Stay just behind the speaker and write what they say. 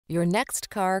Your next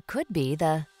car could be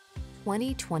the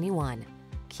 2021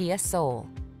 Kia Soul.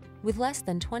 With less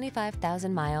than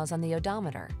 25,000 miles on the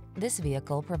odometer, this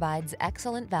vehicle provides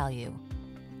excellent value.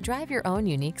 Drive your own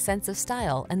unique sense of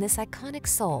style in this iconic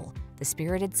Soul, the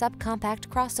spirited subcompact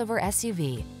crossover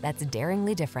SUV that's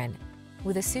daringly different.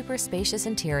 With a super spacious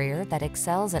interior that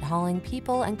excels at hauling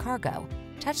people and cargo,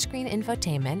 touchscreen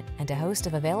infotainment, and a host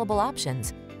of available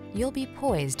options, you'll be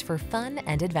poised for fun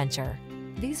and adventure.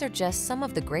 These are just some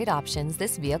of the great options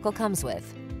this vehicle comes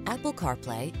with: Apple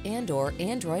CarPlay and/or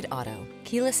Android Auto,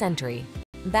 keyless entry,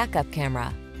 backup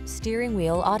camera, steering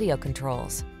wheel audio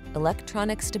controls,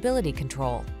 electronic stability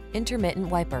control, intermittent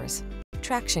wipers,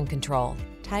 traction control,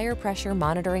 tire pressure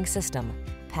monitoring system,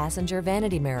 passenger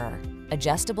vanity mirror,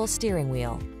 adjustable steering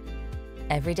wheel.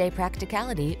 Everyday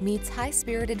practicality meets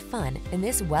high-spirited fun in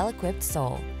this well-equipped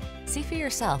Soul. See for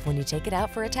yourself when you take it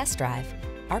out for a test drive.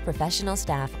 Our professional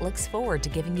staff looks forward to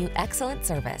giving you excellent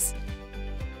service.